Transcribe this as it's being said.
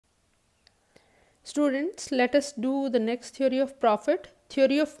Students, let us do the next theory of profit,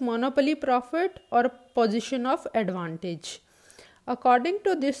 theory of monopoly profit or position of advantage. According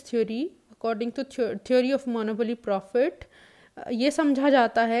to this theory, according to theory of monopoly profit, ये समझा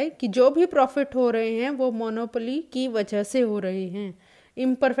जाता है कि जो भी profit हो रहे हैं वो मोनोपोली की वजह से हो रहे हैं,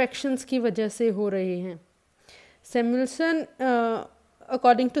 इम्परफेक्शंस की वजह से हो रहे हैं. Samuelson,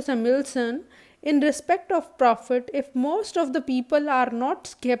 according to Samuelson, in respect of profit, if most of the people are not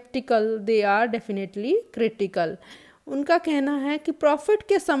skeptical, they are definitely critical. उनका कहना है कि प्रॉफिट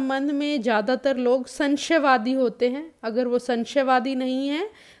के संबंध में ज़्यादातर लोग संशयवादी होते हैं. अगर वो संशयवादी नहीं हैं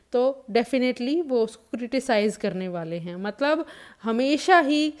तो डेफिनेटली वो उसको क्रिटिसाइज़ करने वाले हैं. मतलब हमेशा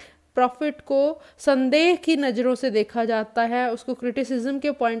ही प्रॉफिट को संदेह की नज़रों से देखा जाता है, उसको क्रिटिसिज्म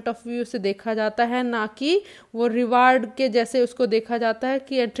के पॉइंट ऑफ व्यू से देखा जाता है, ना कि वो रिवार्ड के जैसे उसको देखा जाता है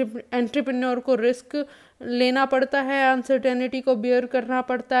कि एंटरप्रेन्योर को रिस्क लेना पड़ता है, अनसर्टेनिटी को बियर करना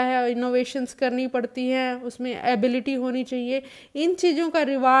पड़ता है, इनोवेशंस करनी पड़ती हैं, उसमें एबिलिटी होनी चाहिए. इन चीज़ों का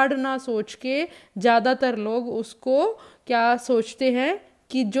रिवार्ड ना सोच के ज़्यादातर लोग उसको क्या सोचते हैं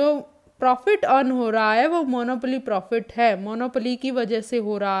कि जो प्रॉफिट अर्न हो रहा है वो मोनोपोली प्रॉफिट है, मोनोपोली की वजह से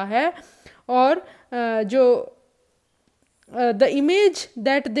हो रहा है. और जो the image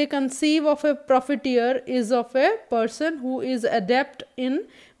that they conceive of A प्रॉफिटियर is of a person who is adapt in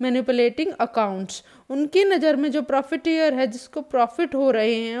manipulating accounts. उनकी नज़र में जो प्रॉफिटियर है, जिसको प्रॉफिट हो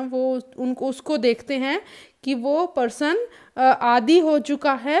रहे हैं, वो उनको उसको देखते हैं कि वो पर्सन आदी हो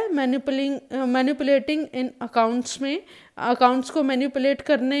चुका है मैनिपुलेटिंग इन अकाउंट्स में, अकाउंट्स को मैनिपुलेट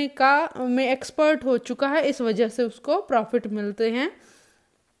करने का में एक्सपर्ट हो चुका है, इस वजह से उसको प्रॉफिट मिलते हैं.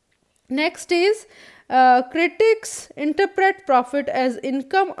 Next is critics interpret profit as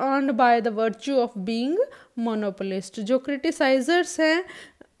income earned by the virtue of being monopolist. जो क्रिटिसाइजर्स हैं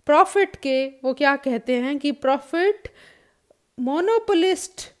प्रॉफिट के, वो क्या कहते हैं कि प्रॉफिट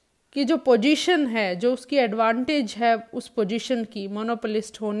मोनोपोलिस्ट की जो पोजीशन है, जो उसकी एडवांटेज है उस पोजीशन की,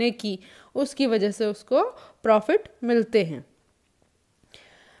 मोनोपोलिस्ट होने की, उसकी वजह से उसको प्रॉफिट मिलते हैं.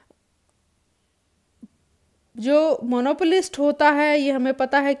 जो मोनोपोलिस्ट होता है, ये हमें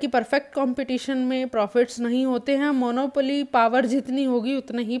पता है कि परफेक्ट कंपटीशन में प्रॉफिट्स नहीं होते हैं. मोनोपोली पावर जितनी होगी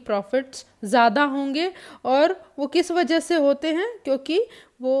उतने ही प्रॉफिट्स ज़्यादा होंगे. और वो किस वजह से होते हैं? क्योंकि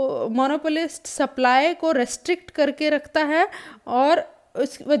वो मोनोपोलिस्ट सप्लाई को रेस्ट्रिक्ट करके रखता है और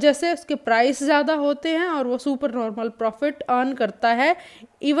उस वजह से उसके प्राइस ज़्यादा होते हैं और वो सुपर नॉर्मल प्रॉफिट अर्न करता है.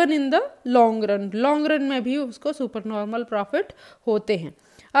 Even in the long run में भी उसको सुपर नॉर्मल प्रॉफिट होते हैं.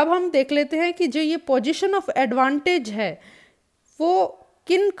 अब हम देख लेते हैं कि जो ये पोजीशन ऑफ एडवांटेज है वो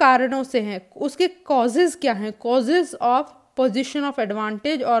किन कारणों से है, उसके कॉजेज़ क्या हैं, causes of position of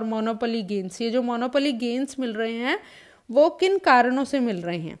advantage और मोनोपोली गेन्स. ये जो मोनोपोली गेन्स मिल रहे हैं वो किन कारणों से मिल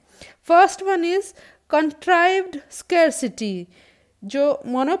रहे हैं? First one is contrived scarcity. जो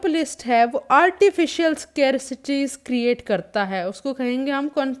मोनोपोलिस्ट है वो आर्टिफिशियल स्कैरसिटीज़ क्रिएट करता है, उसको कहेंगे हम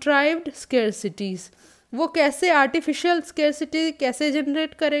कंट्राइव्ड स्कैरसिटीज़. वो कैसे आर्टिफिशियल स्कैरसिटी कैसे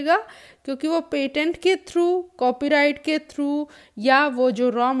जनरेट करेगा? क्योंकि वो पेटेंट के थ्रू, कॉपीराइट के थ्रू, या वो जो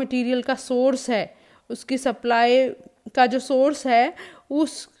रॉ मटेरियल का सोर्स है, उसकी सप्लाई का जो सोर्स है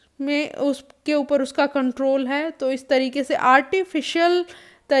उसमें उसके ऊपर उसका कंट्रोल है. तो इस तरीके से आर्टिफिशियल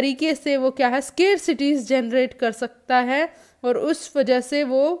तरीके से वो क्या है, स्कैरसिटीज़ जनरेट कर सकता है और उस वजह से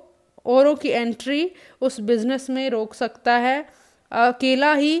वो औरों की एंट्री उस बिज़नेस में रोक सकता है.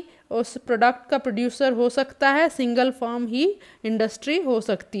 अकेला ही उस प्रोडक्ट का प्रोड्यूसर हो सकता है, सिंगल फर्म ही इंडस्ट्री हो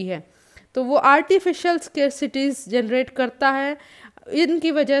सकती है. तो वो आर्टिफिशियल स्कैरसिटीज़ जनरेट करता है.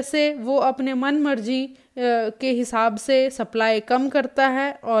 इनकी वजह से वो अपने मन मर्जी के हिसाब से सप्लाई कम करता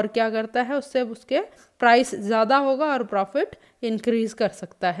है और क्या करता है, उससे उसके प्राइस ज़्यादा होगा और प्रॉफिट इंक्रीज़ कर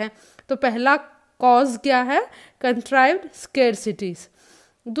सकता है. तो पहला कॉज क्या है? कंट्राइव्ड स्कैरसिटीज़.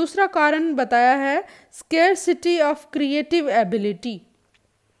 दूसरा कारण बताया है scarcity of creative ability.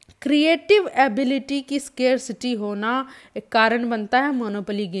 Creative ability की स्कैरसिटी होना एक कारण बनता है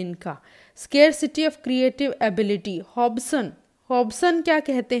मोनोपोली गेन का. Scarcity of creative ability. Hobson क्या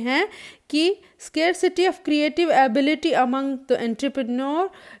कहते हैं कि scarcity of creative ability among the entrepreneur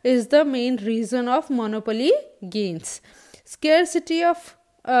is the main reason of monopoly gains. Scarcity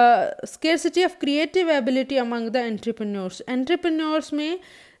of creative ability among the entrepreneurs में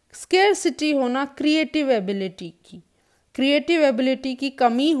स्कैरसिटी होना क्रिएटिव एबिलिटी की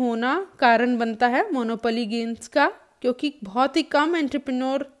कमी होना कारण बनता है मोनोपोली गेन्स का. क्योंकि बहुत ही कम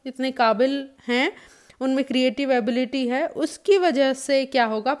एंटरप्रेन्योर इतने काबिल हैं, उनमें क्रिएटिव एबिलिटी है, उसकी वजह से क्या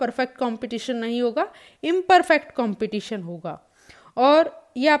होगा, परफेक्ट कंपटीशन नहीं होगा, इम्परफेक्ट कंपटीशन होगा. और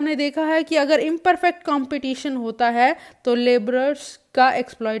ये आपने देखा है कि अगर इम्परफेक्ट कंपटीशन होता है तो लेबरर्स का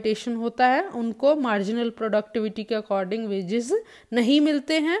एक्सप्लॉयटेशन होता है, उनको मार्जिनल प्रोडक्टिविटी के अकॉर्डिंग वेजेस नहीं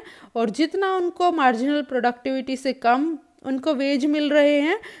मिलते हैं, और जितना उनको मार्जिनल प्रोडक्टिविटी से कम उनको वेज मिल रहे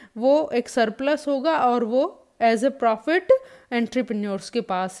हैं वो एक सरप्लस होगा और वो एज ए प्रॉफिट एंटरप्रेन्योर्स के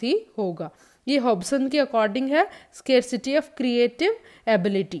पास ही होगा। ये हॉब्सन के अकॉर्डिंग है scarcity of creative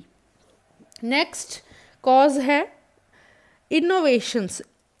ability. Next cause है इनोवेशंस।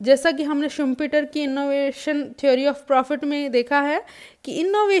 जैसा कि हमने शुम्पेटर की इनोवेशन थ्योरी ऑफ प्रॉफिट में देखा है कि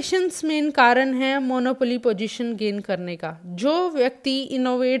इनोवेशंस मेन कारण है मोनोपोली पोजीशन गेन करने का। जो व्यक्ति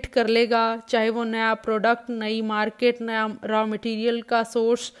इनोवेट कर लेगा, चाहे वो नया प्रोडक्ट, नई मार्केट, नया रॉ मटेरियल का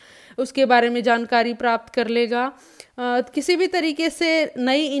सोर्स, उसके बारे में जानकारी प्राप्त कर लेगा, किसी भी तरीके से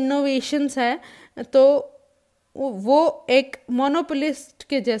नई इनोवेशंस है, तो वो एक मोनोपोलिस्ट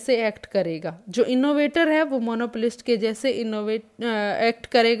के जैसे एक्ट करेगा। जो इनोवेटर है वो मोनोपोलिस्ट के जैसे एक्ट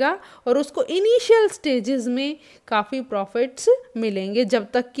करेगा और उसको इनिशियल स्टेजेस में काफ़ी प्रॉफिट्स मिलेंगे, जब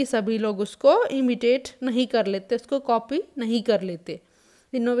तक कि सभी लोग उसको इमिटेट नहीं कर लेते, उसको कॉपी नहीं कर लेते।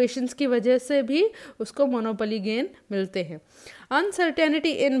 इनोवेशंस की वजह से भी उसको मोनोपोली गेन मिलते हैं।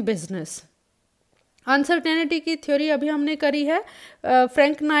 Uncertainty in business. अनसर्टेनिटी की थ्योरी अभी हमने करी है।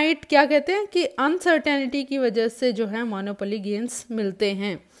 फ्रैंक नाइट क्या कहते हैं कि अनसर्टेनिटी की वजह से जो है मोनोपोली गेन्स मिलते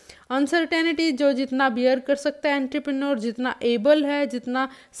हैं। अनसर्टेनिटी जो जितना बियर कर सकता है एंटरप्रेन्योर, जितना एबल है, जितना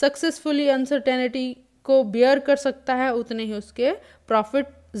सक्सेसफुली अनसर्टेनिटी को बियर कर सकता है, उतने ही उसके प्रॉफिट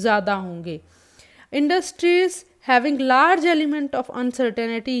ज़्यादा होंगे। Industries having large element of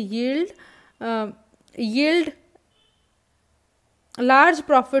uncertainty yield large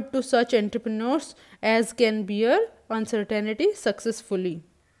profit to such entrepreneurs as can bear uncertainty successfully।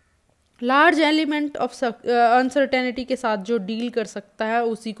 Large element of uncertainty के साथ जो डील कर सकता है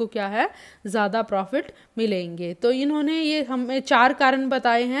उसी को क्या है, ज़्यादा प्रॉफिट मिलेंगे। तो इन्होंने ये हमें 4 कारण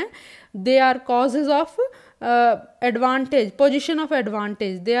बताए हैं। They are causes of advantage, position of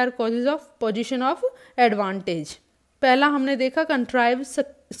advantage, they are causes of position of advantage. पहला हमने देखा कंट्राइव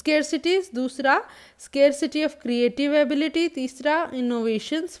स्केर्सिटीज, दूसरा स्केर्सिटी ऑफ क्रिएटिव एबिलिटी, तीसरा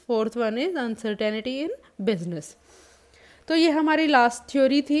innovations, fourth one is uncertainty in business. तो ये हमारी लास्ट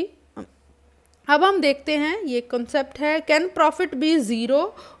थ्योरी थी। अब हम देखते हैं, ये कॉन्सेप्ट है कैन प्रॉफिट बी ज़ीरो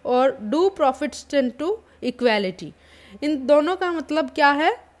और do profits tend to equality. इन दोनों का मतलब क्या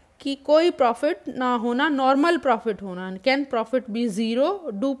है कि कोई प्रॉफिट ना होना, नॉर्मल प्रॉफिट होना। Can profit be zero,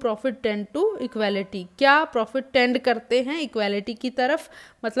 do profit tend to equality. क्या प्रॉफिट टेंड करते हैं इक्वालिटी की तरफ,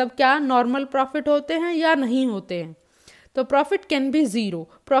 मतलब क्या नॉर्मल प्रॉफिट होते हैं या नहीं होते हैं। तो profit can be zero,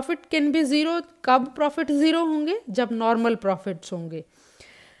 profit can be zero, कब प्रॉफिट ज़ीरो होंगे, जब नॉर्मल प्रॉफिट्स होंगे।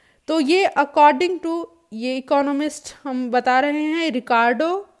 तो ये अकॉर्डिंग टू ये इकोनॉमिस्ट हम बता रहे हैं,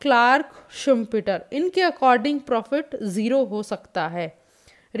 रिकार्डो, क्लार्क, शुम्पेटर, इनके अकॉर्डिंग प्रॉफिट ज़ीरो हो सकता है।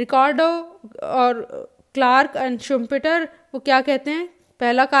 रिकार्डो और क्लार्क एंड शुम्पेटर वो क्या कहते हैं,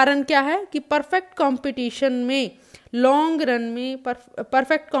 पहला कारण क्या है कि परफेक्ट कंपटीशन में लॉन्ग रन में,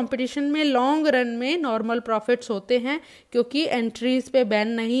 परफेक्ट कंपटीशन में लॉन्ग रन में नॉर्मल प्रॉफिट्स होते हैं, क्योंकि एंट्रीज पे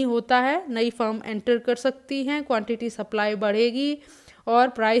बैन नहीं होता है, नई फर्म एंटर कर सकती हैं, क्वांटिटी सप्लाई बढ़ेगी और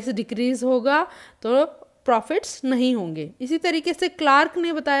प्राइस डिक्रीज होगा, तो प्रॉफिट्स नहीं होंगे। इसी तरीके से क्लार्क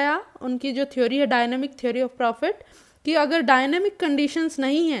ने बताया, उनकी जो थ्योरी है डायनामिक थ्योरी ऑफ प्रॉफिट, कि अगर डायनामिक कंडीशंस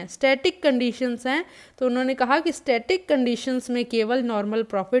नहीं हैं, स्टैटिक कंडीशंस हैं, तो उन्होंने कहा कि स्टैटिक कंडीशंस में केवल नॉर्मल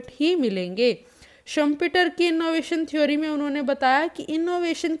प्रॉफिट ही मिलेंगे। शुम्पेटर की इनोवेशन थ्योरी में उन्होंने बताया कि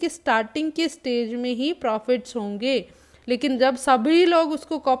इनोवेशन की स्टार्टिंग के स्टेज में ही प्रॉफिट्स होंगे, लेकिन जब सभी लोग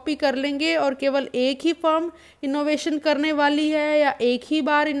उसको कॉपी कर लेंगे और केवल एक ही फर्म इनोवेशन करने वाली है या एक ही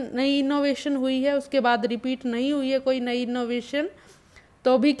बार नई इनोवेशन हुई है, उसके बाद रिपीट नहीं हुई है कोई नई इनोवेशन,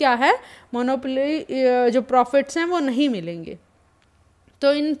 तो भी क्या है, मोनोपोली जो प्रॉफिट्स हैं वो नहीं मिलेंगे।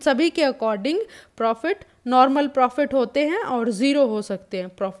 तो इन सभी के अकॉर्डिंग प्रॉफिट नॉर्मल प्रॉफिट होते हैं और ज़ीरो हो सकते हैं।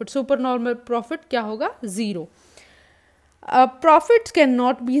 प्रॉफिट सुपर नॉर्मल प्रॉफिट क्या होगा, zero. Profits can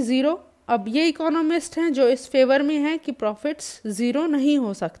not be zero. अब ये इकोनॉमिस्ट हैं जो इस फेवर में हैं कि प्रॉफिट्स ज़ीरो नहीं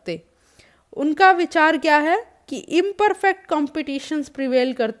हो सकते। उनका विचार क्या है कि इम्परफेक्ट कॉम्पिटिशन्स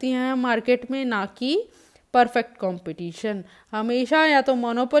प्रिवेल करती हैं मार्केट में, ना कि परफेक्ट कंपटीशन। हमेशा या तो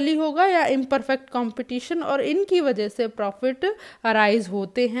मोनोपोली होगा या इम्परफेक्ट कंपटीशन, और इनकी वजह से प्रॉफिट अराइज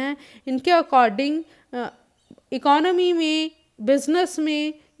होते हैं। इनके अकॉर्डिंग इकोनॉमी में, बिजनेस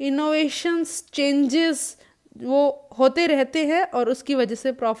में इनोवेशंस, चेंजेस वो होते रहते हैं और उसकी वजह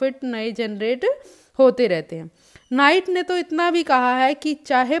से प्रॉफिट नए जनरेट होते रहते हैं। नाइट ने तो इतना भी कहा है कि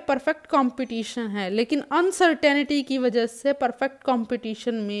चाहे परफेक्ट कंपटीशन है, लेकिन अनसर्टेनिटी की वजह से परफेक्ट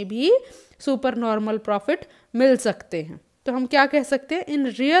कंपटीशन में भी सुपर नॉर्मल प्रॉफिट मिल सकते हैं। तो हम क्या कह सकते हैं, in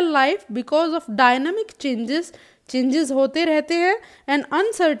real life because of dynamic changes changes होते रहते हैं and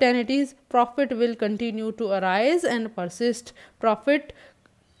uncertainties, profit will continue to arise and persist, profit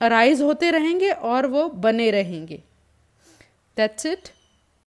arise होते रहेंगे और वो बने रहेंगे। That's it.